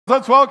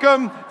Let's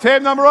welcome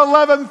team number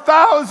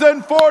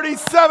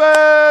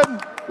 11,047.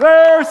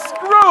 They're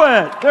Screw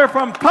It. They're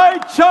from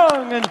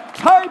Taichung and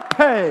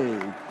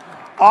Taipei,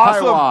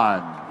 Awesome.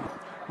 Taiwan.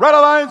 Red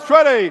Alliance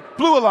ready,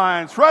 Blue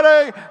Alliance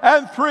ready,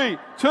 and 3,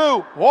 2,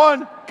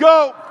 1,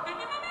 go.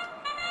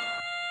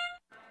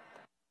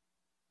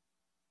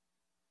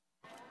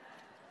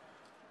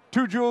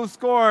 Two jewels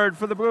scored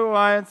for the Blue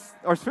Alliance,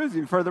 or excuse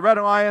me, for the Red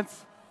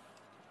Alliance.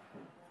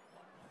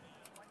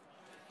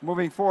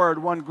 Moving forward,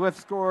 one glyph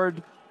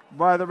scored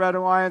by the Red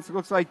Alliance. It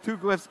looks like two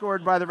glyphs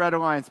scored by the Red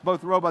Alliance.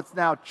 Both robots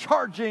now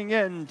charging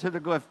into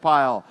the glyph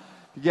pile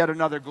to get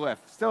another glyph.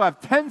 Still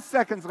have 10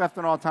 seconds left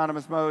in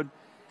autonomous mode.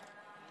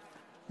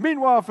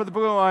 Meanwhile, for the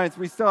Blue Alliance,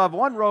 we still have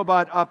one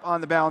robot up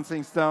on the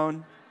balancing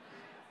stone.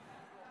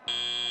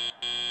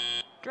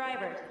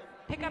 Drivers,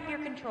 pick up your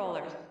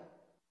controllers.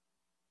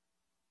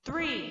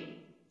 3,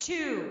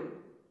 2,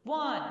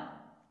 1.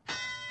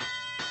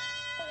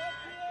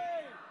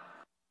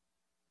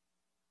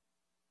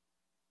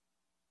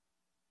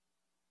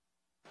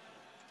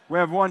 We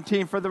have one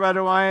team for the Red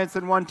Alliance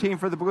and one team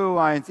for the Blue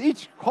Alliance,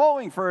 each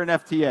calling for an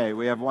FTA.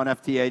 We have one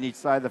FTA in each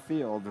side of the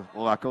field,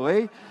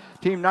 luckily.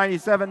 Team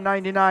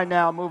 97-99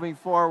 now moving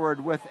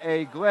forward with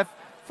a glyph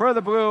for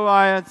the Blue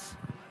Alliance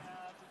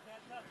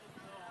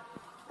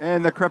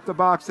and the crypto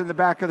box in the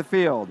back of the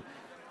field.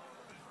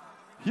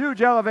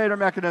 Huge elevator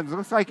mechanism.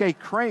 Looks like a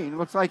crane.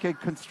 Looks like a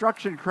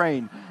construction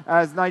crane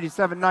as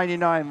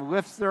 97-99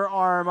 lifts their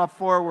arm up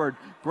forward,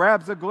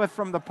 grabs a glyph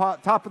from the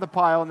top of the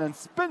pile, and then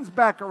spins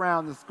back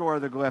around to score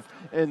the glyph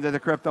into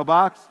the crypto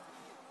box.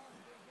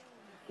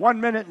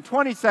 1 minute and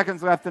 20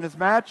 seconds left in this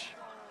match.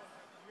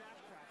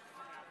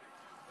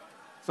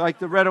 It's like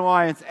the Red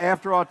Alliance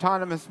after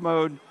autonomous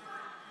mode.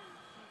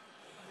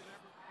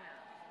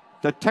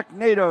 The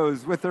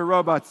Technados with their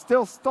robots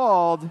still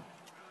stalled.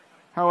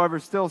 However,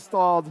 still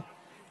stalled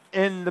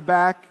in the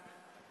back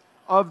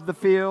of the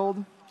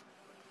field.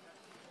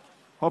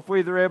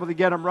 Hopefully they're able to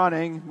get them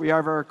running. We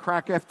have our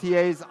crack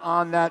FTAs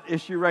on that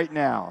issue right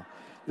now.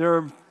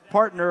 Their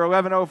partner,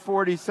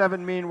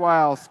 11047,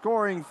 meanwhile,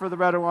 scoring for the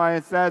Red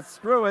Alliance. That's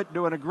Screw It,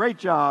 doing a great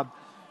job.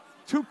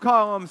 2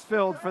 columns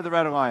filled for the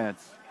Red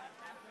Alliance.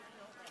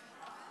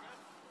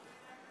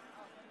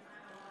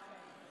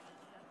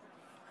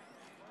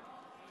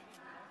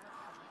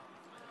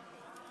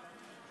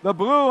 The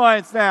Blue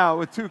Alliance now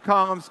with 2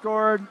 columns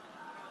scored.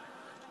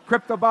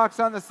 Crypto box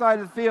on the side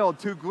of the field.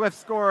 2 glyphs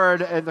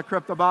scored and the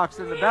crypto box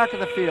in the back of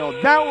the field.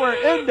 Now we're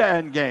into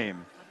endgame.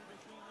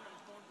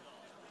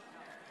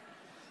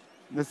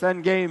 This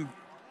endgame,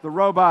 the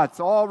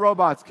robots, all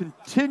robots,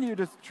 continue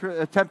to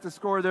attempt to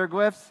score their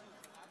glyphs.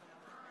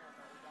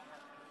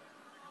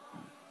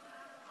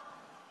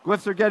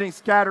 Glyphs are getting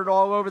scattered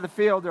all over the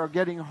field. They're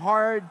getting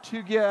hard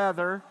to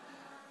gather.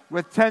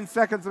 With 10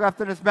 seconds left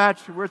in this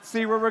match, let's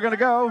see where we're going to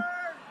go.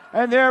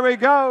 And there we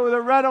go,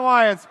 the Red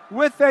Alliance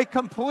with a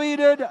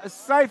completed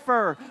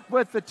cipher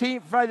with the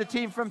team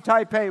from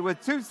Taipei with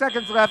 2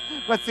 seconds left.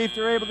 Let's see if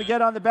they're able to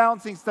get on the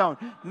balancing stone.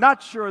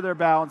 Not sure they're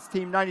balanced.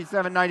 Team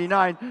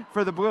 97-99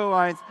 for the Blue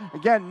Alliance.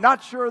 Again,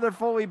 not sure they're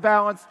fully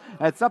balanced.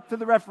 It's up to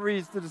the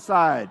referees to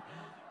decide.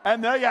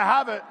 And there you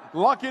have it.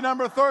 Lucky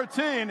number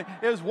 13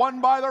 is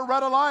won by the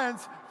Red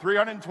Alliance,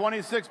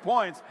 326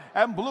 points,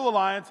 and Blue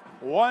Alliance,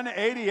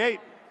 188.